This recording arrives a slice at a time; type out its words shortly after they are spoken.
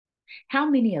How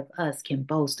many of us can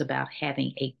boast about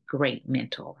having a great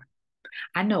mentor?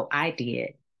 I know I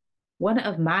did. One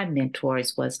of my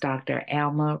mentors was Dr.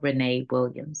 Alma Renee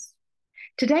Williams.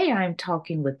 Today I am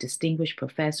talking with Distinguished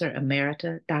Professor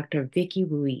Emerita Dr. Vicky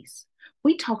Ruiz.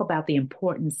 We talk about the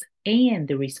importance and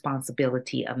the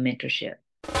responsibility of mentorship.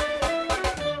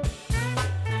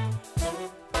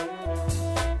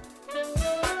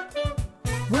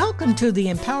 Welcome to the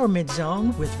Empowerment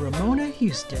Zone with Ramona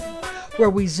Houston, where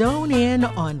we zone in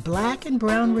on Black and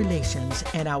Brown relations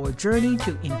and our journey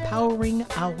to empowering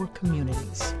our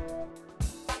communities.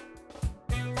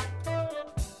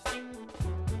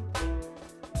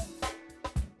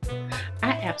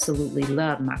 I absolutely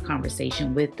loved my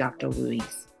conversation with Dr.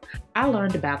 Ruiz. I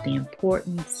learned about the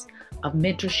importance of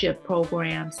mentorship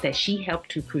programs that she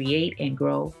helped to create and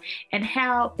grow, and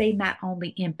how they not only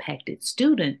impacted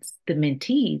students, the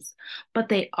mentees, but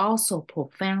they also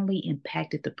profoundly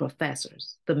impacted the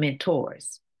professors, the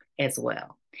mentors, as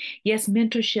well. Yes,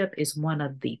 mentorship is one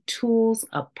of the tools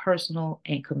of personal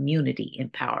and community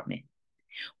empowerment.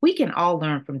 We can all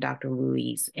learn from Dr.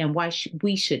 Ruiz and why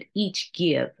we should each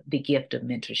give the gift of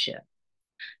mentorship.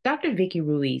 Dr. Vicky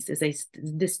Ruiz is a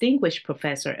distinguished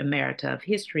professor emerita of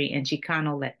history and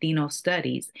Chicano Latino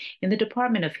studies in the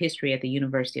Department of History at the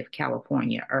University of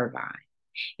California, Irvine.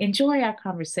 Enjoy our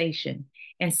conversation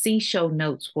and see show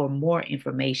notes for more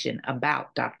information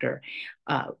about Dr.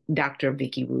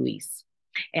 Vicky Ruiz.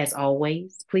 As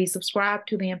always, please subscribe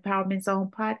to the Empowerment Zone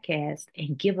podcast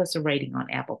and give us a rating on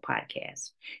Apple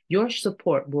Podcasts. Your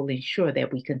support will ensure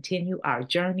that we continue our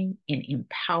journey in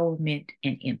empowerment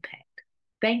and impact.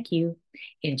 Thank you.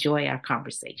 Enjoy our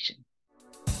conversation.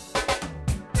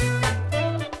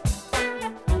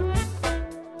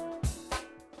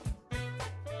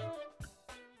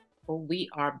 We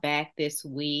are back this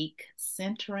week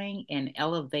centering and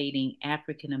elevating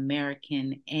African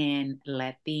American and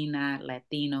Latino,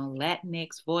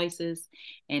 Latinx voices.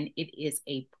 And it is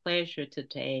a pleasure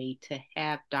today to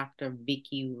have Dr.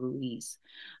 Vicky Ruiz.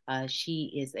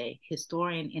 She is a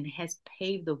historian and has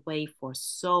paved the way for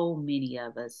so many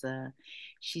of us.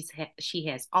 She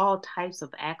has all types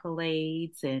of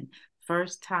accolades, and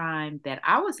first time that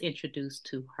I was introduced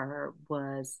to her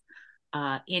was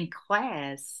in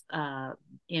class,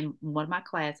 in one of my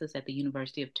classes at the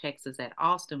University of Texas at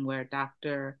Austin, where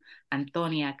Dr.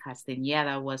 Antonia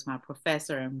Castañeda was my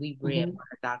professor, and we read one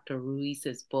of Dr.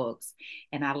 Ruiz's books.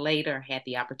 And I later had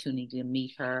the opportunity to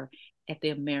meet her at the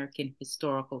American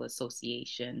Historical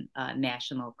Association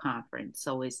National Conference.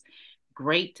 So it's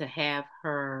great to have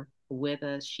her with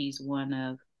us. She's one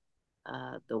of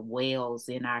the whales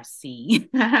in our sea.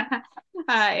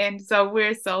 And so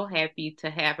we're so happy to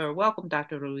have her. Welcome,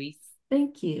 Dr. Ruiz.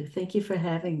 Thank you. Thank you for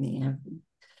having me.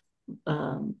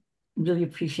 I really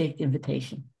appreciate the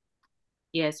invitation.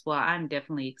 Yes, well, I'm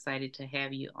definitely excited to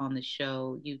have you on the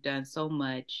show. You've done so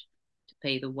much to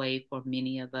pave the way for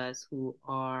many of us who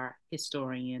are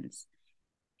historians,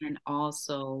 and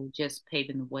also just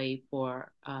paving the way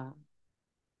for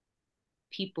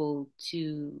people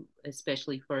to,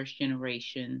 especially first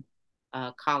generation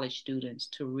college students,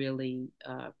 to really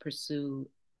pursue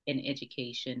an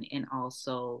education and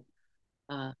also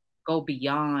go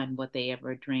beyond what they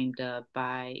ever dreamed of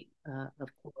by, of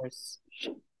course,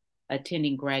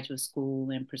 attending graduate school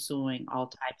and pursuing all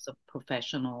types of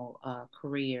professional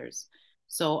careers.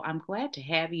 So I'm glad to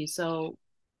have you. So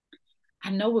I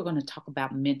know we're going to talk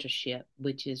about mentorship,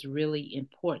 which is really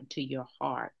important to your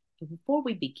heart. Before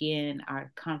we begin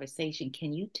our conversation,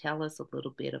 can you tell us a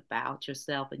little bit about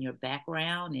yourself and your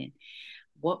background, and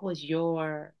what was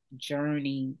your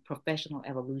journey, professional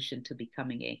evolution to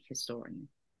becoming a historian?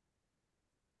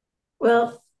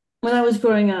 Well, when I was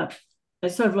growing up, I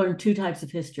sort of learned two types of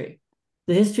history: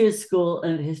 the history at school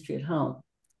and the history at home.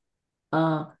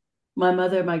 My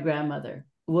mother, my grandmother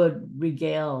would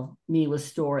regale me with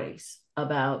stories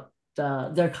about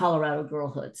their Colorado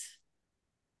girlhoods.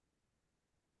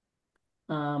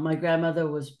 My grandmother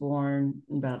was born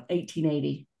in about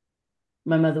 1880.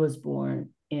 My mother was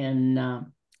born in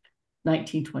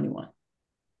 1921.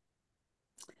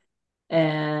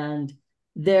 And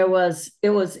it was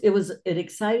an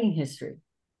exciting history,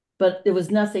 but there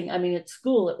was nothing. I mean, at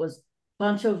school, it was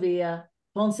Pancho Villa,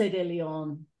 Ponce de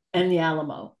Leon, and the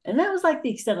Alamo. And that was like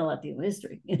the extent of Latino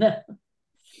history, you know?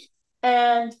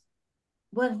 And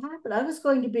what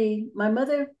happened, my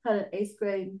mother had an 8th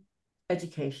grade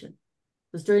education.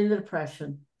 It was during the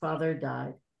Depression. Father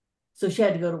died. So she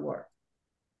had to go to work.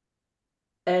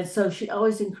 And so she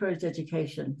always encouraged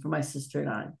education for my sister and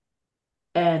I.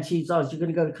 And she's always, you're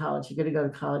going to go to college, you're going to go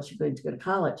to college, you're going to go to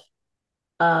college.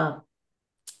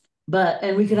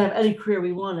 and we could have any career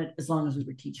we wanted as long as we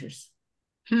were teachers.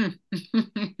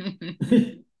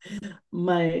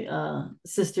 My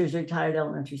sister's a retired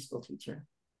elementary school teacher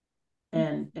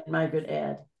and migrant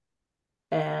ed.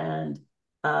 And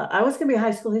I was going to be a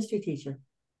high school history teacher.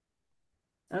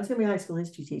 I'm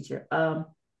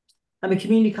a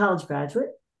community college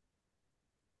graduate.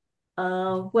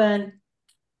 When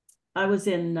I was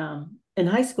in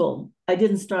high school, I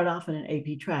didn't start off in an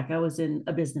AP track. I was in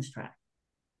a business track.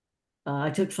 I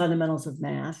took fundamentals of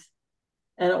math,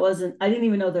 and I didn't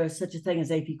even know there was such a thing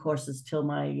as AP courses till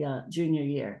my junior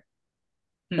year.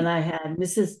 And I had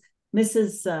Mrs.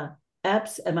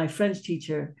 Epps and my French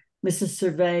teacher, Mrs.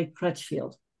 Survey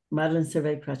Crutchfield, Madeline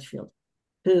Survey Crutchfield,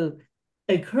 who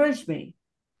encouraged me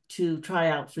to try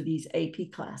out for these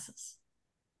AP classes.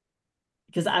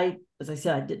 Because as I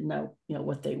said, I didn't know,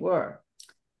 what they were.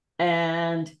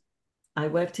 And I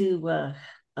went to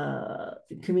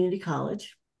community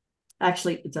college.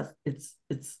 Actually, it's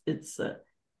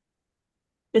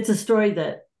a story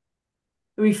that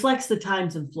reflects the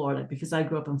times in Florida, because I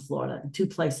grew up in Florida in two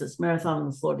places, Marathon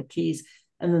and the Florida Keys,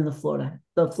 and then the Florida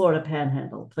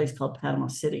Panhandle, a place called Panama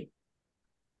City.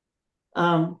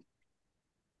 There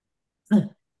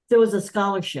was a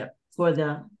scholarship for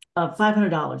the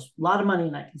 $500, a lot of money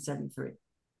in 1973,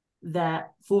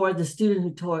 that for the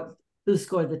student who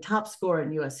scored the top score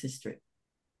in U.S. history.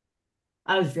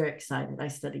 I was very excited. I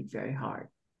studied very hard.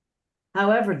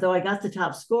 However, though I got the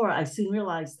top score, I soon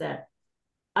realized that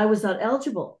I was not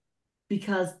eligible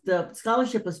because the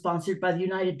scholarship was sponsored by the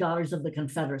United Daughters of the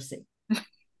Confederacy.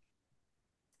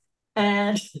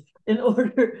 And in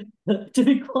order to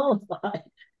be qualified,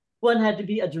 one had to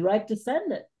be a direct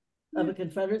descendant of a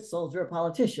Confederate soldier or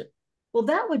politician. Well,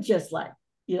 that would just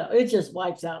it just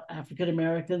wipes out African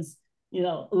Americans,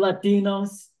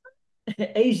 Latinos,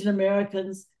 Asian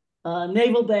Americans,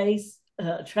 naval base,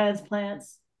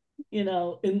 transplants, it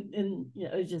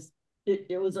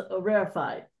was a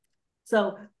rarefied.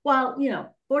 So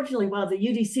fortunately, while the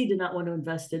UDC did not want to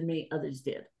invest in me, others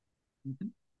did. Mm-hmm.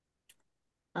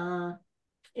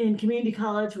 In community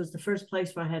college was the first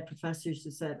place where I had professors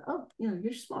who said, "Oh,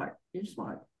 you're smart.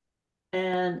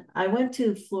 And I went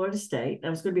to Florida State. I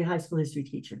was going to be a high school history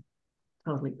teacher.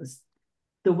 Totally. It was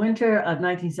the winter of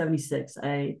 1976.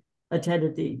 I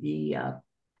attended the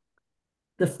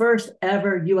first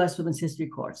ever U.S. Women's History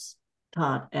course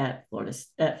taught at Florida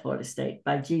State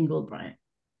by Jean Gould Bryant.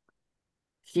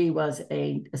 She was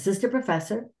an assistant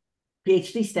professor,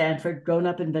 PhD Stanford, grown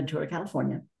up in Ventura,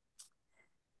 California.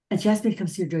 And she asked me to come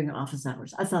see her during her office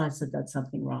hours. I thought I said that's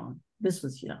something wrong. This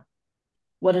was,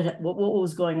 what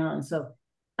was going on. So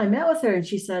I met with her and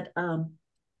she said,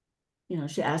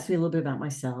 she asked me a little bit about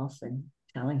myself and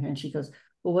telling her, and she goes,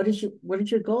 "Well, what is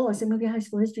your goal?" I said, "I'm going to be a high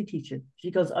school history teacher."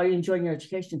 She goes, "Are you enjoying your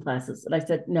education classes?" And I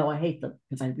said, "No, I hate them,"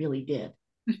 because I really did.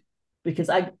 Because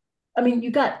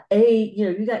you got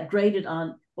graded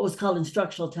on what was called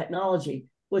instructional technology,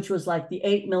 which was like the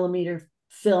 8mm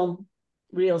film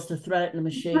reels to thread it in a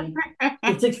machine, the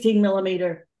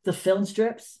 16mm, the film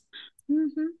strips,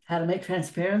 how to make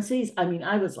transparencies.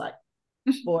 I was like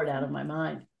bored out of my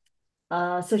mind.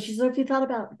 So she said, "Have you thought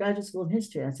about graduate school in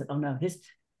history?" I said, "Oh no,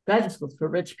 graduate school's for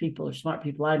rich people or smart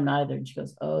people. I'm neither." And she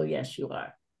goes, "Oh yes, you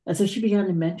are." And so she began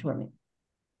to mentor me.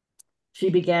 She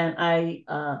began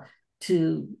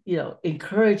to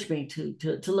encourage me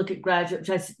to look at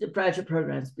graduate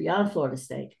programs beyond Florida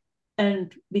State,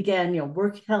 and began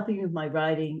helping with my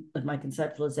writing, with my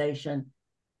conceptualization.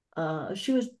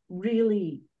 She was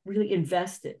really, really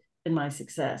invested in my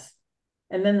success.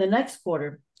 And then the next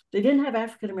quarter, they didn't have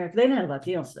African American, they didn't have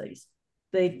Latino studies.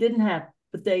 They didn't have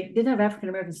African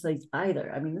American studies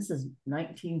either. This is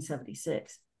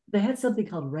 1976. They had something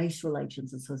called race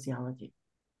relations and sociology.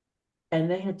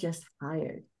 And they had just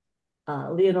hired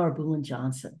Leonora Boulin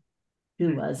Johnson,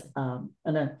 who was an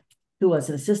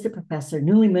assistant professor,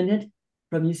 newly minted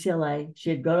from UCLA.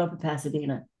 She had grown up in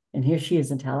Pasadena, and here she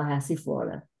is in Tallahassee,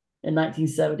 Florida, in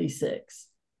 1976,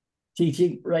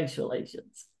 teaching race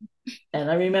relations. And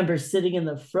I remember sitting in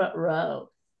the front row,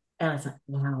 and I thought,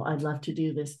 wow, I'd love to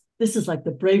do this. This is like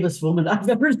the bravest woman I've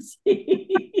ever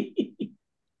seen.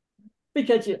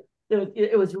 Because it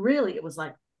was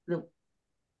like the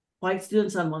white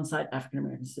students on one side, African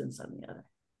American students on the other.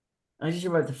 I just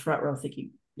remember the front row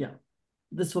thinking,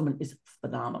 this woman is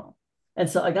phenomenal. And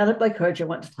so I got up my courage. I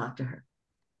went to talk to her.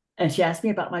 And she asked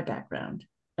me about my background.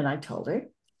 And I told her.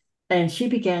 And she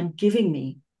began giving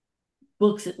me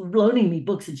books, loaning me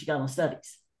books in Chicano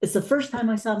studies. It's the first time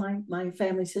I saw my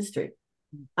family's history.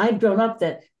 I'd grown up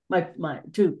that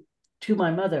to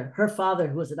my mother, her father,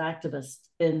 who was an activist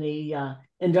in the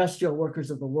Industrial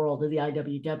Workers of the World, of the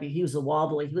IWW, he was a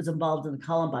wobbly. He was involved in the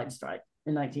Columbine strike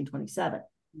in 1927.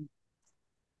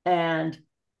 And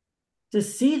to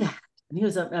see that, and he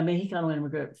was a Mexicano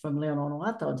immigrant from León,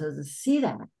 Guanajuato, and to see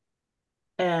that,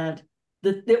 and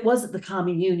it wasn't the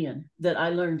common union that I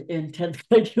learned in 10th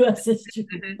grade U.S. history,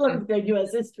 11th grade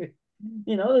U.S. history.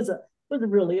 You know, it was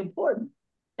really important.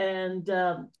 And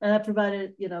that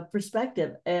provided, you know,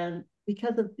 perspective. And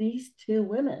because of these two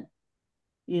women,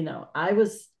 you know, I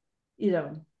was, you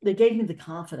know, they gave me the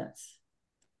confidence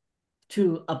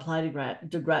to apply to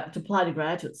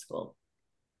graduate school.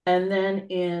 And then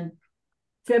in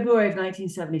February of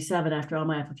 1977, after all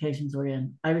my applications were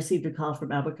in, I received a call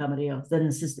from Albert Camarillo, then an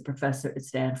assistant professor at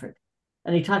Stanford.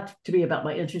 And he talked to me about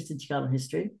my interest in Chicano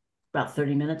history, about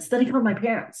 30 minutes. Then he called my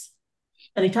parents.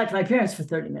 And he talked to my parents for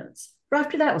 30 minutes. But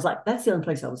after that, it was like, that's the only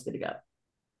place I was going to go.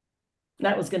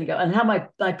 That was going to go. And how my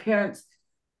parents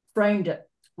framed it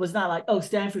was not like, oh,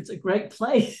 Stanford's a great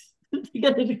place to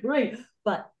get a degree.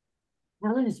 But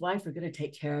Hal and his wife are going to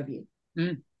take care of you.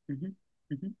 Mm-hmm.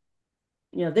 Mm-hmm.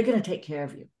 You know, they're going to take care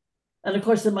of you. And of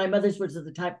course, in my mother's words at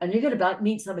the time, and you're going to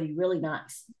meet somebody really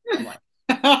nice. I'm like,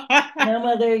 no,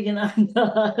 mother, you know,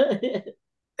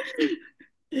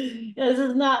 this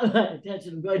is not my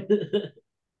intention of going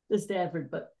to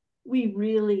Stanford, but we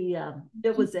really,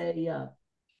 it was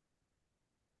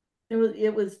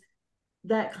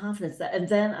that confidence. And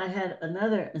then I had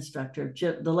another instructor,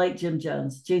 the late Jim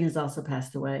Jones. Gene has also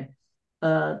passed away.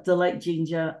 The late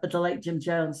Jim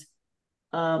Jones.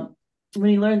 When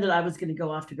he learned that I was going to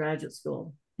go off to graduate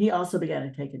school, he also began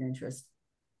to take an interest.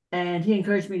 And he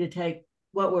encouraged me to take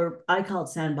what I called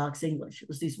sandbox English. It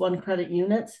was these 1-credit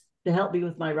units to help me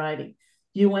with my writing.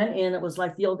 You went in, it was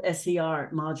like the old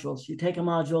SCR modules. You take a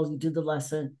module, you do the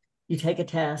lesson, you take a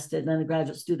test, and then the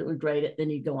graduate student would grade it, then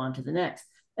you go on to the next.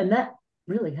 And that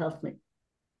really helped me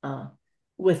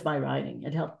with my writing.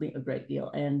 It helped me a great deal.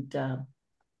 And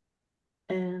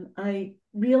I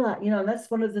realized, you know,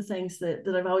 that's one of the things that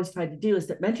I've always tried to do, is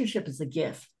that mentorship is a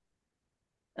gift.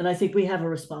 And I think we have a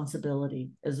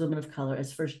responsibility as women of color,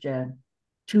 as first gen,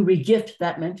 to regift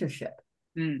that mentorship.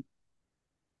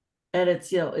 And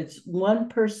it's, you know, it's one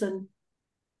person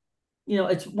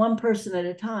at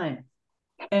a time.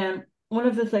 And one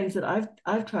of the things that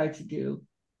I've tried to do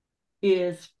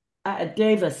is at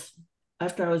Davis,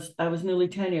 after I was newly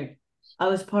tenured, I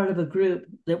was part of a group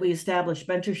that we established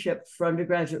mentorship for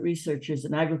undergraduate researchers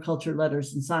in agriculture,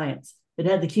 letters, and science. It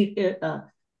had the cute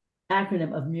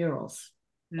acronym of MURALS.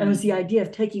 And it was the idea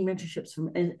of taking mentorships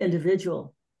from an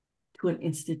individual to an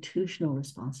institutional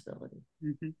responsibility.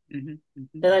 And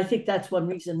I think that's one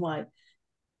reason why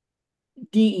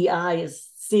DEI is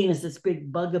seen as this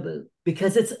big bugaboo,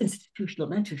 because it's institutional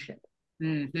mentorship.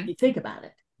 If you think about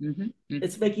it,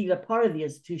 it's making it a part of the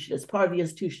institution. It's part of the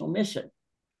institutional mission.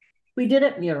 We did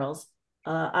at Murals.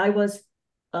 I was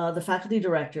the faculty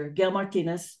director. Gail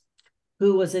Martinez,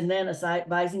 who was in then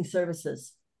advising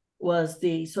services, was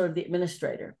the sort of the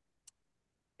administrator.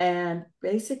 And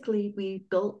basically, we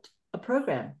built a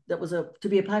program that was to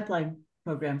be a pipeline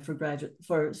program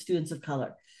for students of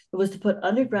color. It was to put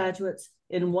undergraduates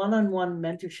in one-on-one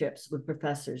mentorships with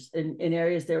professors in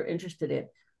areas they were interested in.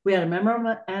 We had a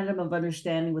memorandum of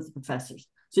understanding with the professors.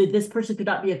 So this person could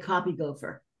not be a copy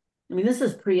gopher. I mean, this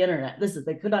is pre-internet.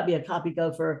 They could not be a copy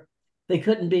gopher. They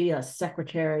couldn't be a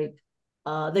secretary.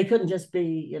 They couldn't just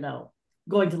be, you know,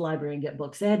 going to the library and get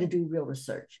books. They had to do real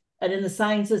research. And in the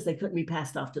sciences, they couldn't be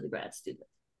passed off to the grad student.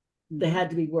 They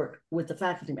had to be work with the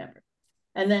faculty member.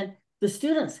 And then the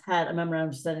students had a memorandum of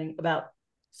understanding about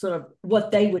sort of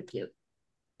what they would do.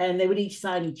 And they would each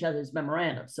sign each other's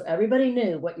memorandum. So everybody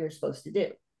knew what you're supposed to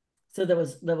do. So there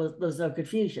was no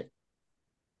confusion.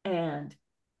 And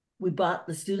we brought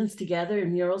the students together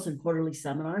in murals and quarterly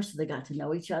seminars, so they got to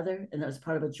know each other, and that was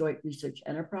part of a joint research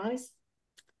enterprise.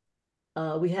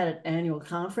 We had an annual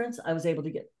conference. I was able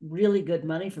to get really good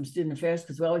money from Student Affairs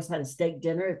because we always had a steak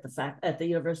dinner at the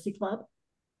University Club.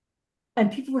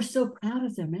 And people were so proud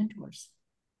of their mentors.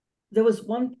 There was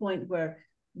one point where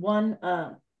one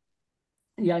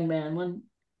young man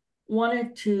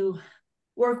wanted to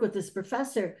work with this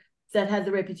professor that had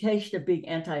the reputation of being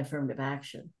anti-affirmative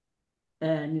action.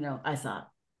 And, you know, I thought,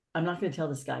 I'm not going to tell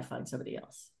this guy, find somebody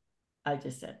else. I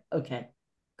just said, okay,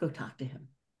 go talk to him.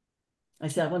 I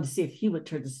said, I wanted to see if he would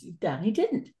turn this down. He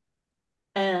didn't.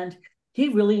 And he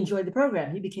really enjoyed the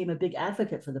program. He became a big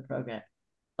advocate for the program.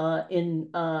 In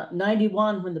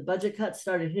 91, when the budget cuts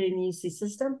started hitting the UC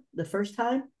system the first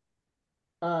time,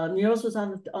 Murals was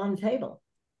on the table.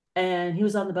 And he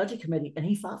was on the budget committee, and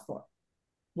he fought for it.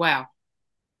 Wow.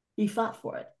 He fought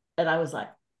for it. And I was like,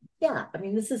 yeah, I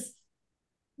mean, this is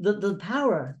the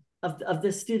power of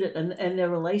this student and their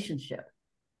relationship.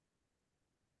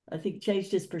 I think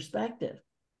changed his perspective.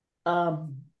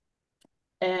 And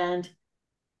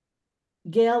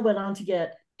Gail went on to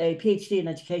get a PhD in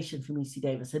education from UC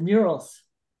Davis, and murals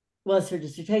was her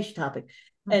dissertation topic.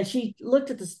 And she looked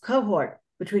at this cohort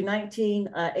between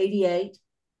 1988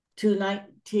 to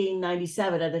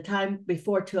 1997, at a time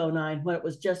before 2009, when it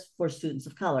was just for students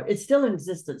of color. It's still in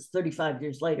existence 35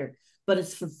 years later, but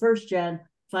it's for first-gen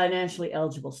financially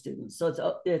eligible students.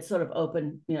 So it's sort of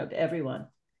open, to everyone.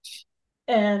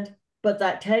 But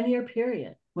that 10-year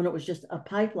period, when it was just a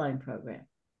pipeline program,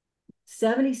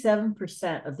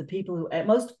 77% of the people who at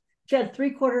most, she had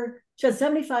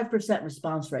 75%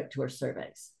 response rate to her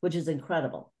surveys, which is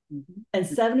incredible. Mm-hmm. And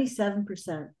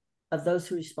 77% of those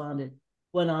who responded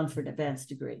went on for an advanced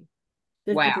degree,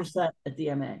 50% at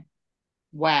the MA.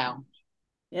 Wow.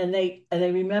 And they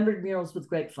remembered murals with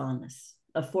great fondness,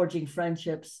 of forging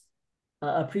friendships,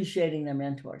 appreciating their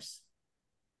mentors.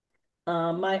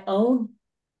 My own,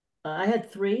 I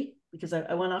had three, because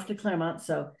I went off to Claremont,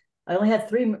 so I only had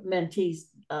three mentees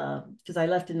because I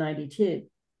left in 92.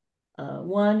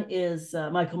 One is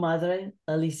my comadre,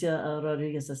 Alicia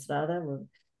Rodriguez Estrada.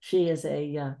 She is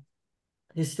a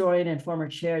historian and former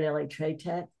chair at LA Trade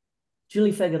Tech.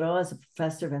 Julie Figueroa is a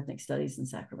professor of ethnic studies in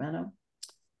Sacramento.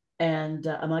 And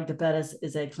Magda Perez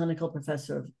is a clinical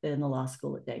professor in the law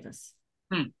school at Davis.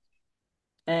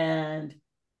 And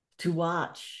to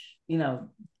watch,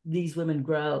 these women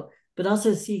grow, but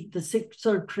also see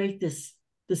sort of create this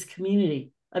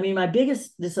community. I mean, my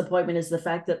biggest disappointment is the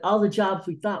fact that all the jobs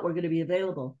we thought were going to be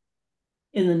available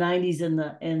in the 90s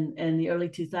and the early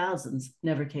 2000s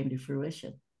never came to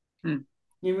fruition.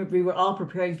 We were all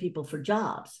preparing people for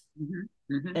jobs.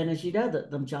 Mm-hmm. Mm-hmm. And as you know,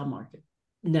 the job market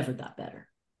never got better,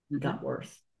 got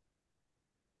worse.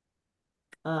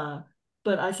 But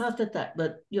I thought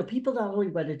but people not only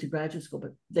went into graduate school,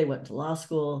 but they went to law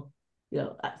school,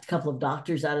 a couple of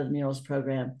doctors out of the murals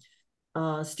program.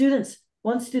 One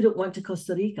student went to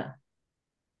Costa Rica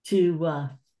to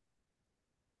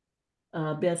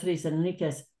Beatriz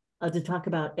Enriquez to talk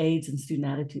about AIDS and student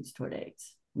attitudes toward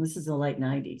AIDS. And this is in the late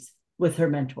 90s with her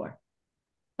mentor.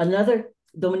 Another,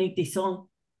 Dominique Disson,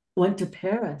 went to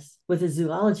Paris with a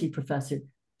zoology professor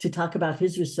to talk about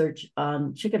his research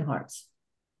on chicken hearts.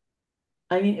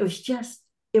 I mean, it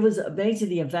was amazing,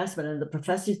 the investment, and the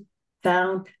professors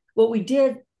found what we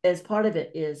did as part of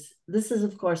it is, this is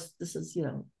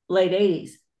late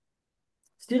 80s.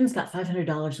 Students got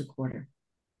 $500 a quarter,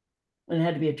 and it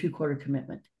had to be a 2-quarter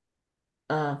commitment,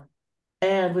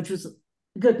 and which was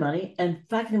good money. And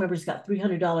faculty members got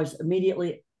 $300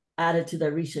 immediately added to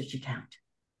their research account.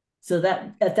 So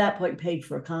that at that point paid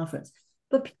for a conference.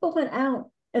 But people went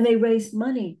out and they raised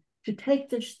money to take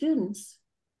their students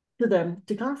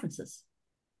to conferences.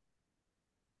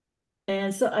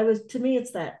 And so to me,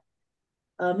 it's that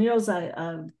murals.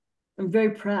 I'm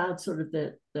very proud, sort of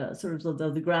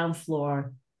the ground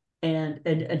floor,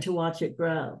 and to watch it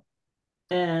grow.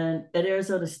 And at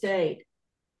Arizona State,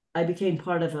 I became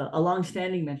part of a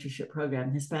longstanding mentorship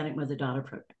program, Hispanic Mother-Daughter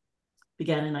Program.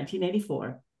 Began in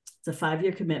 1984. It's a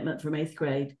 5-year commitment from 8th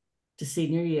grade to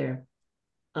senior year,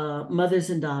 mothers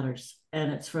and daughters.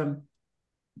 And it's from,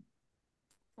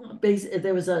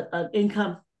 there was an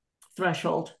income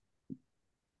threshold.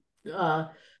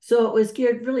 So it was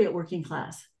geared really at working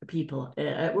class people,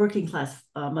 at working class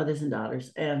mothers and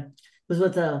daughters. And it was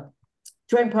with a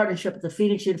joint partnership with the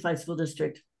Phoenix Unified School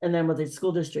District, and then with the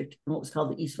school district in what was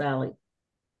called the East Valley.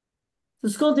 The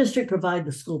school district provided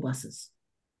the school buses.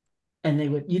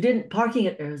 And parking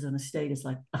at Arizona State is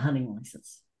like a hunting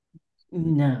license.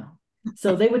 No.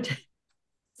 So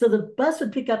so the bus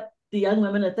would pick up the young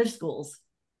women at their schools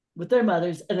with their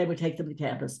mothers, and they would take them to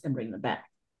campus and bring them back.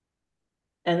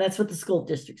 And that's what the school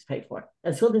districts paid for.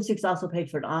 And school districts also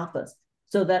paid for an office,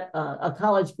 so that a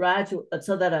college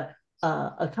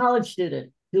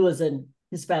student who was an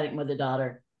Hispanic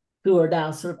mother-daughter, who are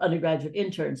now sort of undergraduate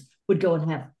interns, would go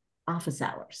and have office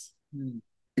hours. And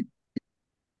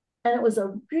it was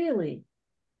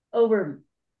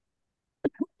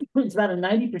it's about a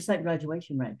 90%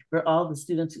 graduation rate for all the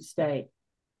students who stayed.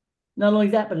 Not only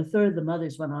that, but a third of the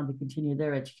mothers went on to continue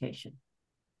their education.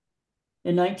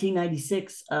 In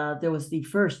 1996, there was the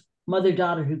first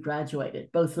mother-daughter who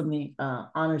graduated, both from the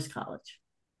Honors College.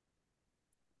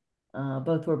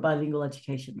 Both were bilingual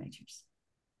education majors,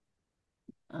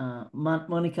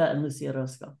 Monica and Lucia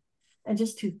Roscoe. And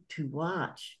just to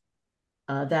watch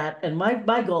that, and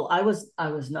my goal, I was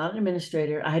not an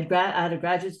administrator. I had a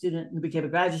graduate student who became a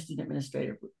graduate student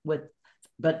administrator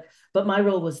but my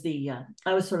role was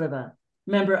I was sort of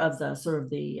member of the sort of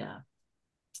the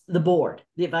board,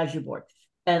 the advisory board,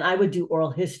 and I would do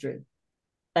oral history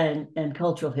and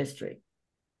cultural history.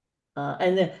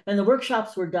 And the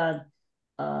workshops were done.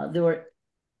 There were,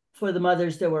 for the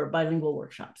mothers, there were bilingual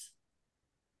workshops,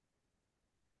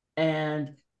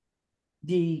 and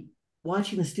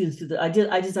watching the students do that.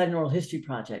 I designed an oral history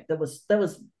project that was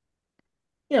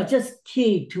just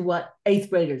key to what 8th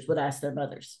graders would ask their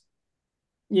mothers.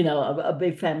 A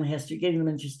big family history, getting them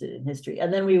interested in history,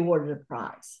 and then we awarded a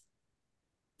prize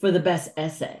for the best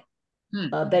essay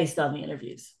based on the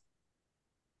interviews,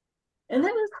 and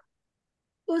it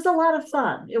was a lot of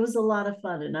fun. It was a lot of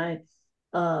fun, and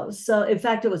so in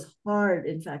fact it was hard,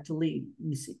 in fact, to leave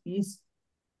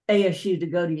ASU to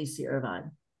go to UC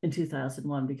Irvine in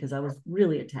 2001 because I was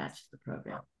really attached to the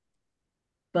program.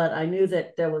 But I knew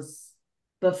that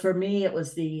but for me it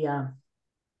was a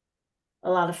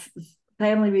lot of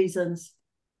family reasons,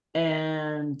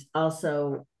 and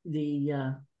also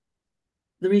the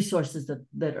resources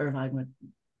that Irvine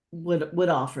would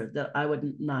offer that I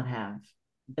would not have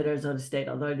at Arizona State,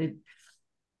 although I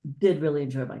did really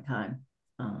enjoy my time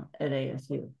at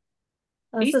ASU.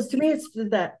 So to me,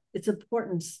 it's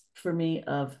importance for me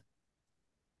of,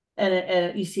 and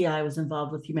at UCI, I was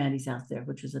involved with Humanities Out There,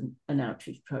 which was an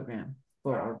outreach program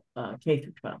for K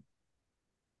through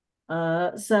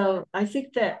 12. So I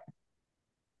think that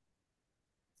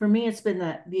for me, it's been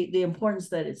that the importance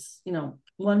that it's,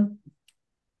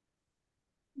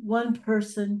 one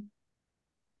person,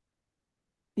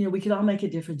 we can all make a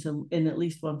difference in at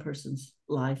least one person's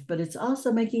life, but it's also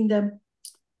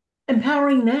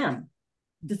empowering them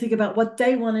to think about what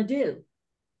they want to do.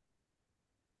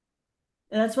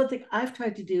 And that's one thing I've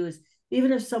tried to do is,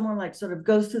 even if someone like sort of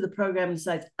goes through the program and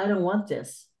decides, I don't want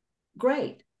this,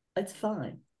 great, that's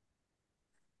fine.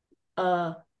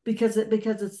 Because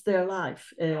it's their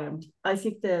life. And I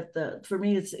think that for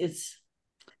me, it's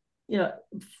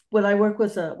when I work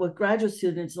with graduate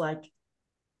students, like,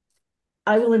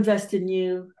 I will invest in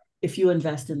you if you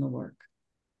invest in the work.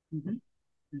 Mm-hmm.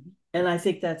 Mm-hmm. And I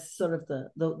think that's sort of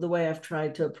the way I've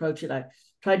tried to approach it. I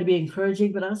tried to be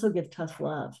encouraging, but also give tough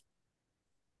love.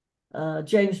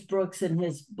 James Brooks, in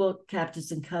his book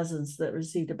Captives and Cousins, that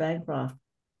received a Bancroft,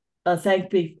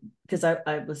 thanked me, because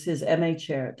I was his MA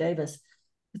chair at Davis,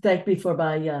 thanked me for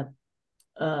my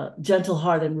gentle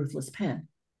heart and ruthless pen.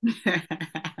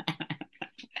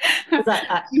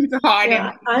 I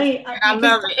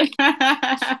love it.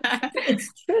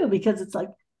 It's true, because it's like,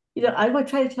 I would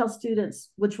try to tell students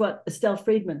what Estelle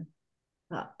Friedman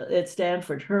at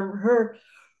Stanford, her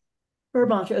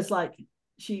mantra is like,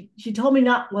 she told me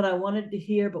not what I wanted to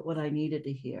hear, but what I needed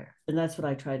to hear. And that's what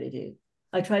I try to do.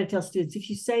 I try to tell students, if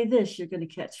you say this, you're going to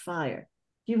catch fire.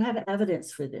 Do you have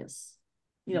evidence for this?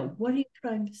 What are you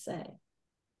trying to say?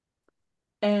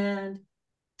 And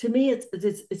to me,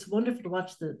 it's wonderful to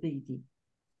watch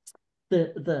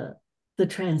the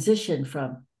transition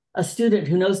from a student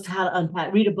who knows how to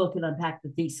read a book and unpack the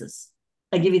thesis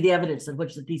and give you the evidence on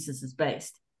which the thesis is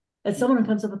based, and someone who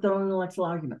comes up with their own intellectual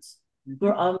arguments, who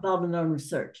are involved in their own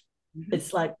research. Mm-hmm.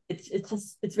 It's like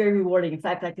it's very rewarding. In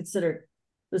fact, I consider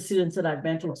the students that I've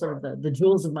mentored sort of the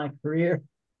jewels of my career,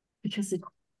 because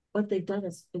what they've done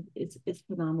is it's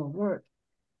phenomenal work,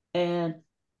 and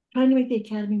trying to make the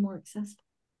academy more accessible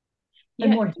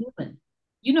and more human.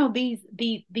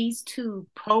 These two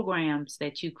programs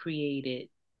that you created,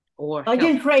 or I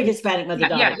didn't create Hispanic Mother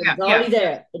Daughter. It was already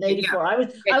there in '84. I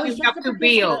was helped to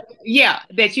build.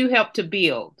 That you helped to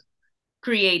build,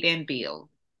 create, and build.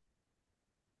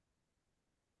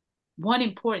 One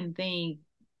important thing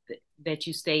that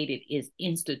you stated is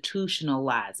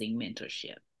institutionalizing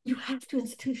mentorship. You have to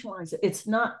institutionalize it. It's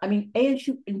not,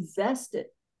 ASU invested,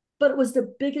 but it was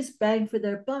the biggest bang for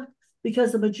their buck,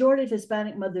 because the majority of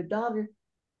Hispanic mother-daughter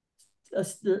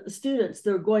students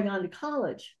that were going on to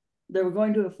college, they were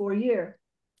going to a 4-year,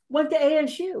 went to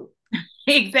ASU.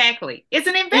 Exactly. It's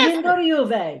an investment. They didn't go to U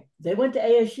of A. They went to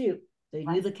ASU. They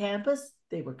knew the campus.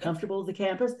 They were comfortable with the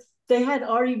campus. They had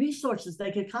already resources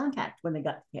they could contact when they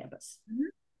got to campus.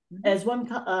 Mm-hmm. As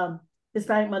one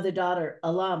Hispanic mother-daughter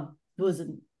alum who was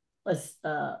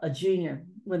a junior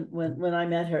when I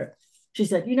met her, she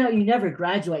said, you never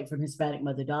graduate from Hispanic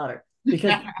mother-daughter,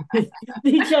 because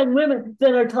these young women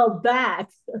that are called back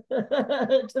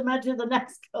to mentor the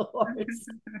next cohorts.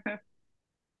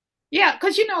 Yeah,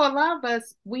 because a lot of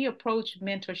us, we approach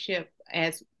mentorship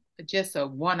as just a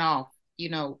one-off.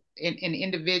 An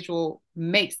individual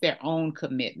makes their own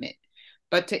commitment,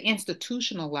 but to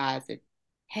institutionalize it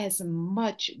has a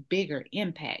much bigger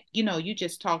impact. You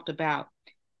just talked about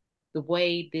the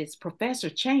way this professor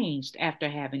changed after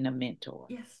having a mentor.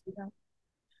 Yes.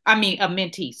 I mean, a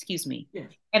mentee, excuse me.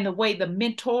 Yes. And the way the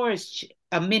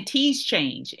mentees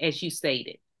change, as you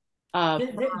stated, The,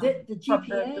 the from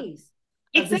the GPAs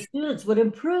of the exactly, students would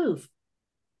improve.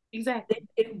 exactly.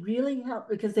 It really helped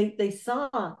because they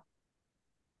saw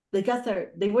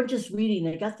they weren't just reading,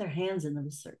 they got their hands in the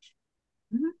research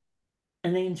Mhm,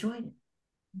 and they enjoyed it.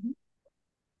 mhm.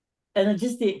 And then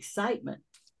just the excitement.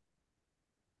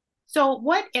 So,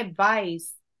 what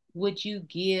advice would you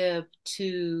give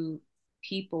to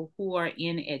people who are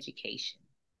in education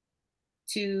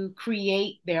to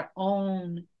create their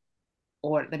own,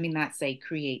 or let me not say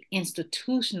create,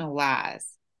 institutionalize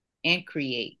and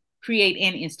create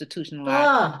and institutionalize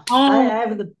Ah, I own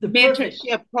have the perfect.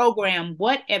 mentorship program?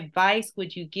 What advice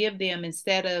would you give them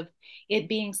instead of it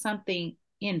being something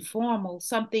informal,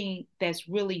 something that's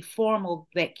really formal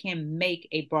that can make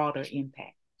a broader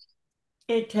impact?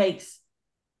 It takes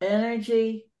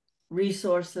energy,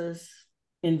 resources,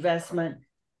 investment.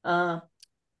 Uh,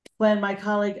 when my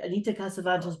colleague Anita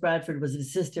Casavantos Bradford was an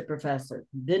assistant professor,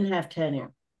 didn't have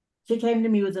tenure, she came to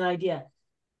me with an idea.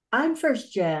 I'm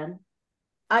first gen.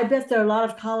 I bet there are a lot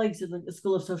of colleagues in the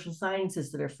School of Social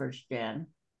Sciences that are first gen.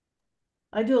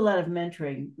 I do a lot of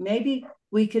mentoring. Maybe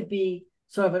we could be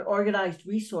sort of an organized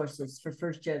resources for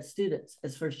first gen students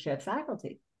as first gen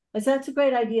faculty. I said, that's a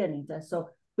great idea, Anita. So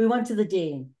we went to the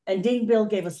dean, and Dean Bill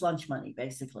gave us lunch money,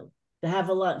 basically, to have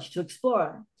a lunch to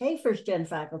explore. Hey, first gen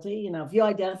faculty, if you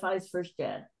identify as first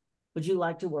gen, would you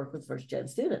like to work with first gen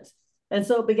students? And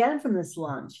so it began from this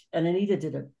lunch, and Anita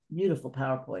did a beautiful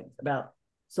PowerPoint about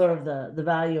sort of the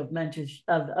value of mentorship,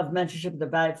 of mentorship of the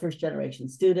value of first generation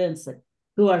students, and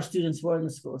who our students were in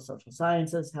the School of Social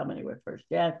Sciences, how many were first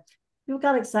gen. People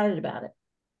got excited about it.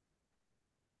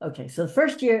 Okay, so the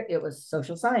first year it was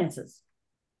social sciences.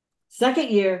 Second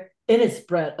year, it is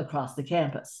spread across the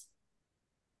campus.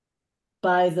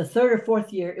 By the third or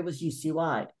fourth year, it was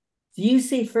UC-wide. The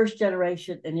UC First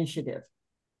Generation Initiative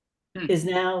is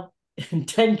now in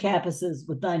 10 campuses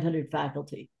with 900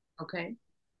 faculty. Okay.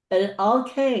 And it all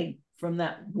came from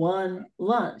that one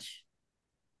lunch,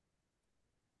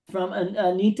 from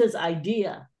Anita's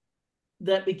idea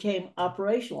that became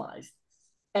operationalized.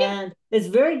 And it's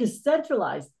very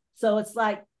decentralized. So it's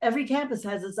like every campus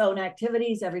has its own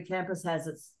activities, every campus has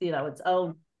its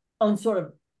own sort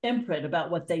of imprint about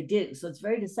what they do. So it's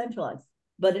very decentralized,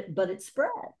 but it spread.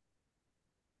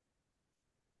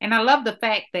 And I love the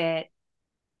fact that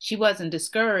she wasn't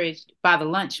discouraged by the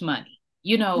lunch money.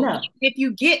 No, If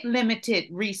you get limited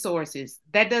resources,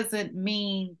 that doesn't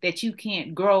mean that you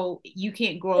can't grow. You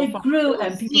can't grow it from grew little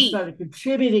and people seed. started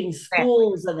contributing Exactly.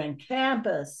 schools and then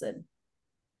campus and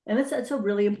it's a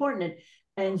really important.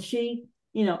 And she,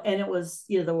 and it was,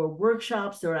 there were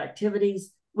workshops, there were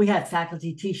activities. We had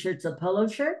faculty t-shirts and polo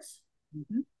shirts.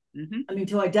 Mm-hmm. Mm-hmm. I mean,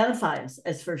 to identify us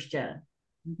as first gen.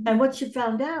 Mm-hmm. And what she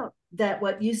found out that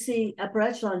what UC Upper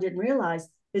Echelon didn't realize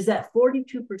is that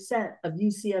 42% of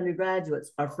UC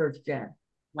undergraduates are first gen.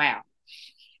 Wow.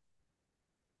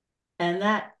 And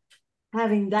that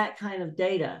having that kind of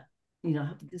data,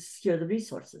 to secure the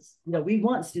resources. We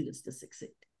want students to succeed.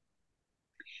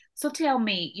 So tell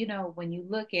me, when you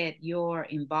look at your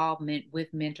involvement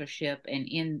with mentorship and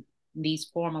in these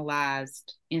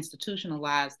formalized,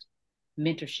 institutionalized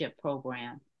mentorship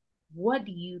program, what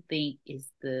do you think is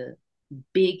the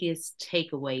biggest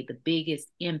takeaway, the biggest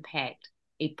impact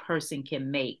a person can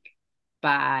make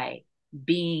by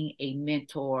being a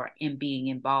mentor and being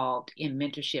involved in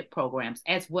mentorship programs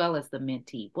as well as the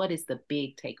mentee? What is the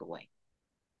big takeaway?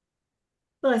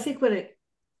 Well, I think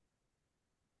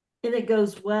it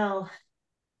goes well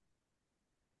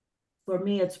for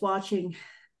me, it's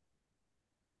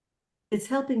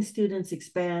helping students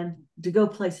expand to go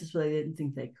places where they didn't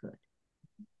think they could,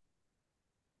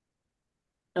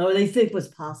 or they think was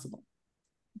possible.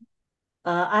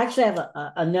 I actually have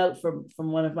a note from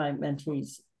one of my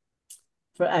mentees,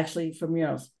 from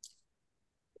yours.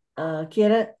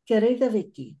 Querida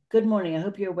Vicky, good morning. I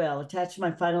hope you're well. Attached to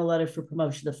my final letter for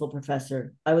promotion to full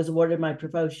professor. I was awarded my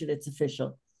promotion. It's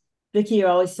official. Vicky, you're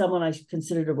always someone I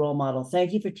considered a role model.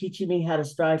 Thank you for teaching me how to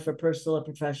strive for personal and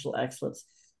professional excellence.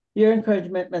 Your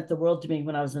encouragement meant the world to me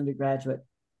when I was undergraduate.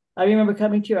 I remember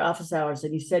coming to your office hours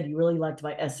and you said you really liked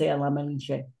my essay on La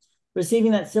Malinche.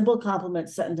 Receiving that simple compliment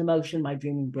set into motion my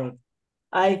dreaming big.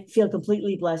 I feel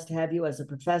completely blessed to have you as a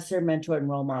professor, mentor, and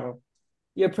role model.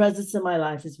 Your presence in my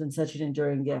life has been such an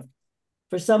enduring gift.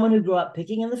 For someone who grew up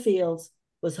picking in the fields,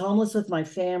 was homeless with my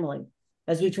family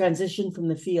as we transitioned from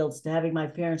the fields to having my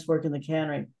parents work in the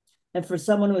cannery, and for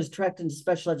someone who was trekked into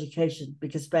special education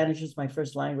because Spanish was my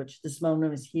first language, this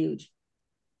moment is huge.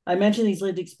 I mention these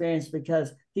lived experiences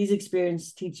because these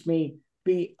experiences teach me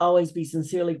always be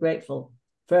sincerely grateful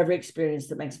For every experience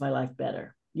that makes my life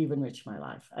better, you've enriched my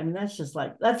life. I mean, that's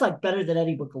like better than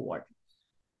any book award.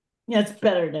 Yeah, it's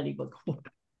better than any book award.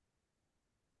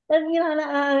 And, and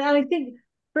I think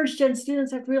first-gen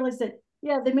students have to realize that,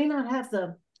 yeah, they may not have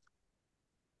the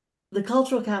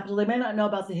cultural capital. They may not know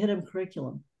about the hidden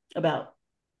curriculum, about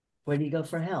where do you go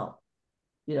for help,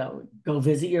 go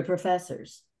visit your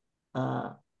professors.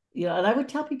 And I would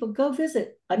tell people, go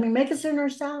visit. I mean, make us earn our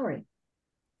salary.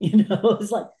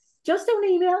 It's like, just don't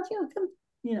email, come,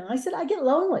 I said, I get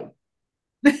lonely.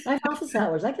 I have office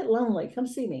hours. I get lonely. Come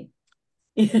see me.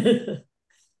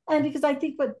 And because I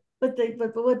think but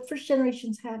what first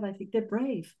generations have, I think they're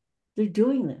brave. They're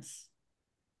doing this.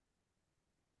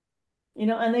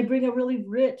 And they bring a really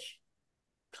rich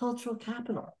cultural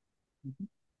capital. Mm-hmm.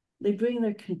 They bring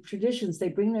their traditions. They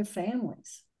bring their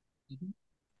families.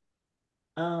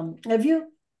 Mm-hmm. Have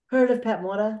you heard of Pat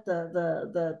Mora,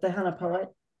 the Tejana poet?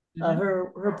 Mm-hmm.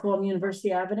 Her poem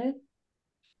 "University Avenue."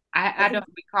 I don't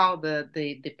recall the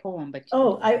poem, but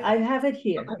I have it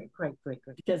here. Okay, great.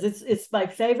 Because it's my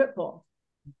favorite poem,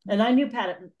 mm-hmm. And I knew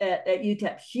Pat at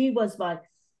UTEP. She was my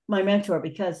mentor,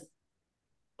 because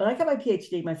when I got my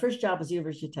PhD, my first job was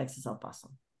University of Texas, El Paso.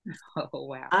 Oh,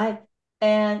 wow.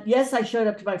 And yes, I showed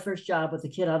up to my first job with a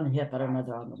kid on the hip and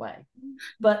another on the way.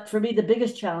 But for me, the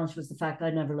biggest challenge was the fact I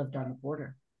never lived on the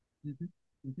border. Mm-hmm.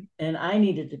 Mm-hmm. And I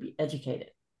needed to be educated.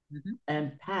 Mm-hmm.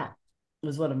 And Pat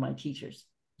was one of my teachers.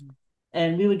 Mm-hmm.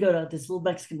 And we would go to this little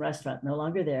Mexican restaurant, no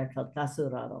longer there, called Casa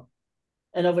Dorado.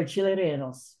 And over Chile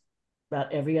Rellenos,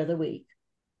 about every other week,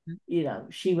 mm-hmm.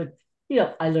 She would,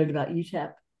 I learned about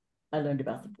UTEP. I learned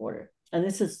about the border. And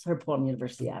this is her poem,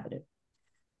 University Avenue.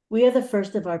 We are the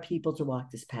first of our people to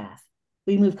walk this path.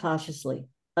 We move cautiously,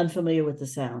 unfamiliar with the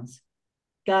sounds.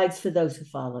 Guides for those who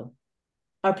follow.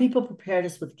 Our people prepared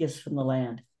us with gifts from the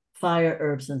land, fire,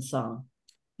 herbs, and song.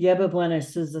 Yerba buena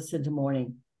soothes us into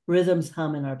morning. Rhythms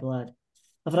hum in our blood.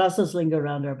 Abrazos linger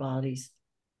around our bodies.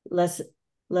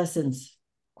 Lessons.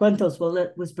 Cuentos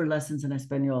will whisper lessons in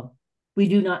Espanol. We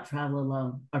do not travel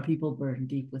alone. Our people burn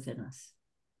deep within us.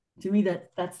 To me,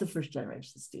 that's the first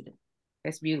generation student.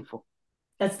 That's beautiful.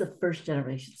 That's the first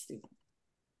generation student.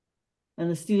 And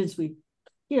the students for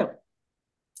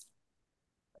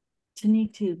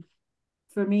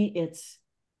me, it's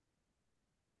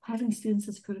having students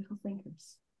as critical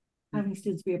thinkers, having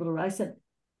students be able to, I said,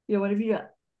 whatever you got,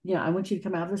 I want you to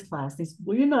come out of this class. They said,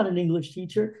 well, you're not an English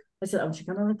teacher. I said, I want you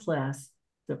to come out of the class,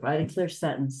 to write a clear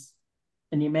sentence,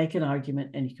 and you make an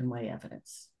argument and you can weigh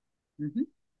evidence. Mm-hmm.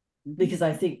 Mm-hmm. Because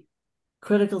I think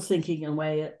critical thinking and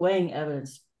weighing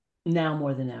evidence now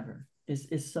more than ever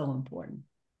is so important.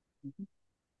 Mm-hmm.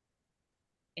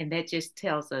 And that just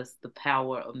tells us the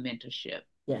power of mentorship.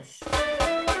 Yes.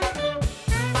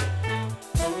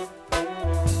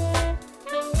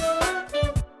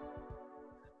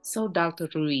 So, Dr.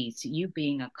 Ruiz, you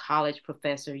being a college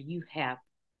professor, you have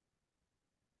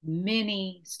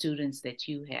many students that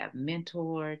you have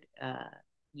mentored.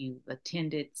 You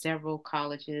attended several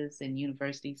colleges and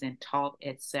universities and taught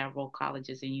at several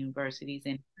colleges and universities.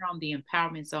 And here on the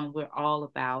Empowerment Zone, we're all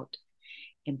about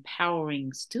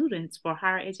empowering students for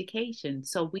higher education.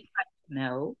 So we'd like to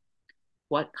know,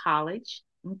 what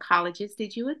colleges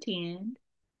did you attend?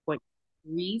 What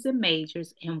degrees and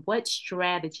majors, and what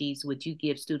strategies would you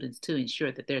give students to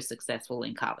ensure that they're successful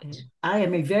in college? I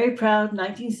am a very proud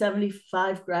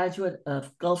 1975 graduate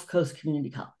of Gulf Coast Community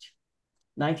College.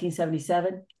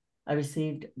 1977, I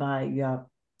received my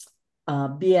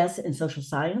BS in social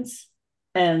science.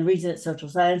 And the reason it's social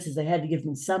science is they had to give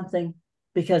me something,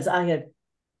 because I had,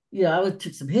 I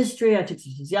took some history, I took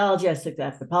some sociology, I took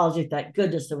anthropology. Thank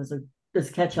goodness there was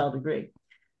this catch-all degree.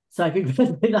 So I could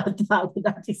graduate on time in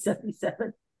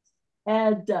 1977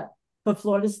 and from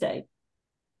Florida State.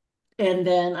 And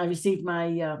then I received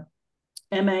my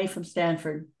MA from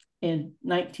Stanford in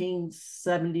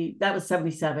 1970. That was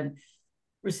 77.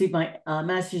 Received my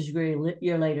master's degree a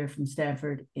year later from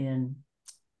Stanford in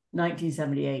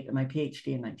 1978, and my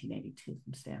PhD in 1982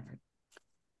 from Stanford.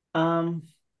 For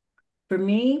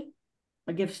me,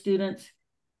 I give students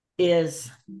is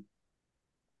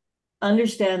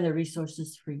understand the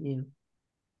resources for you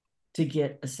to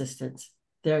get assistance.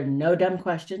 There are no dumb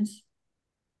questions.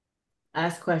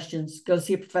 Ask questions. Go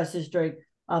see professors during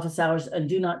office hours, and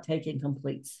do not take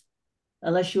incompletes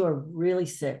unless you are really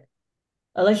sick.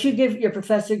 Unless your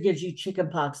professor gives you chicken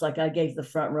pox, like I gave the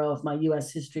front row of my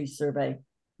U.S. history survey.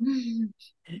 I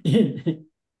think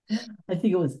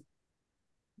it was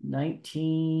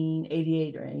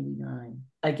 1988 or 89.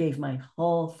 I gave my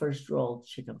whole first roll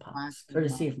chicken pox,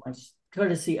 courtesy of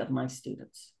my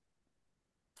students.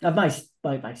 Of my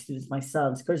students, my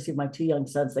sons, courtesy of my two young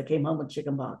sons that came home with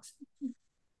chicken pox.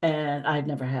 And I'd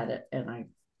never had it. And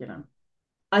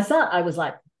I thought I was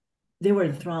like, they were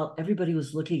enthralled. Everybody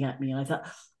was looking at me. And I thought,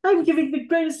 I'm giving the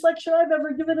greatest lecture I've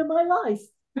ever given in my life.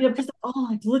 Because they're all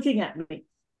like looking at me.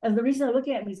 And the reason they're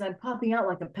looking at me is I'm popping out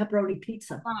like a pepperoni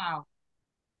pizza. Wow.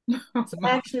 So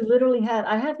I actually literally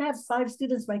I had to have 5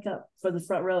 students make up for the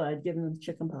front row. I'd given them the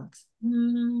chicken pox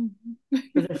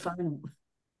for their final.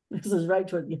 This was right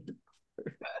toward the end.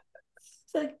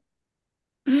 So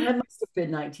that must have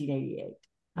been 1988.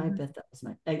 I bet that was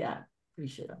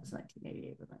pretty sure that was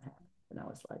 1988 when that happened. And I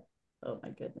was like, oh my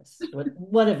goodness,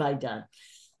 what have I done?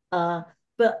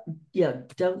 But yeah,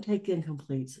 don't take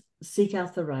incompletes. Seek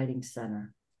out the writing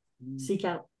center. Seek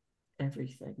out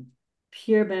everything.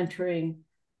 Peer mentoring.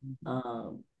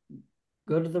 Go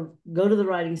to the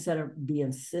writing center. Be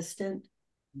insistent.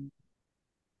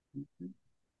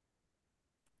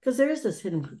 Because there is this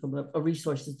hidden of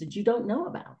resources that you don't know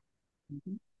about.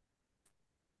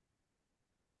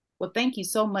 Well, thank you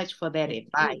so much for that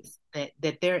advice,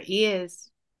 that there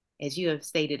is, as you have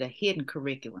stated, a hidden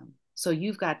curriculum. So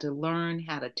you've got to learn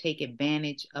how to take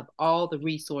advantage of all the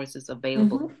resources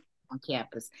available on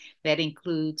campus. That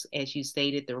includes, as you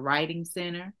stated, the writing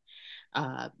center,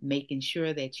 making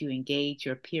sure that you engage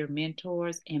your peer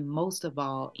mentors, and most of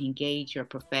all, engage your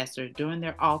professor during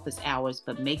their office hours,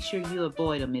 but make sure you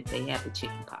avoid them if they have the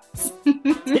chicken pox.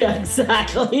 Yeah,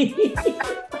 exactly.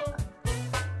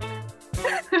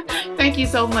 Thank you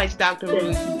so much, Dr.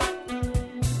 Ruiz.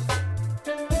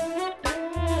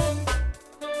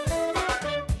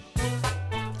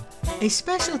 A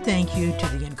special thank you to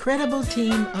the incredible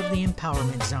team of the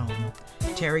Empowerment Zone.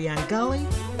 Terry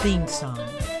Angulli, theme song.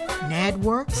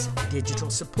 NADWorks,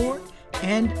 digital support,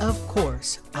 and of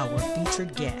course, our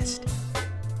featured guest.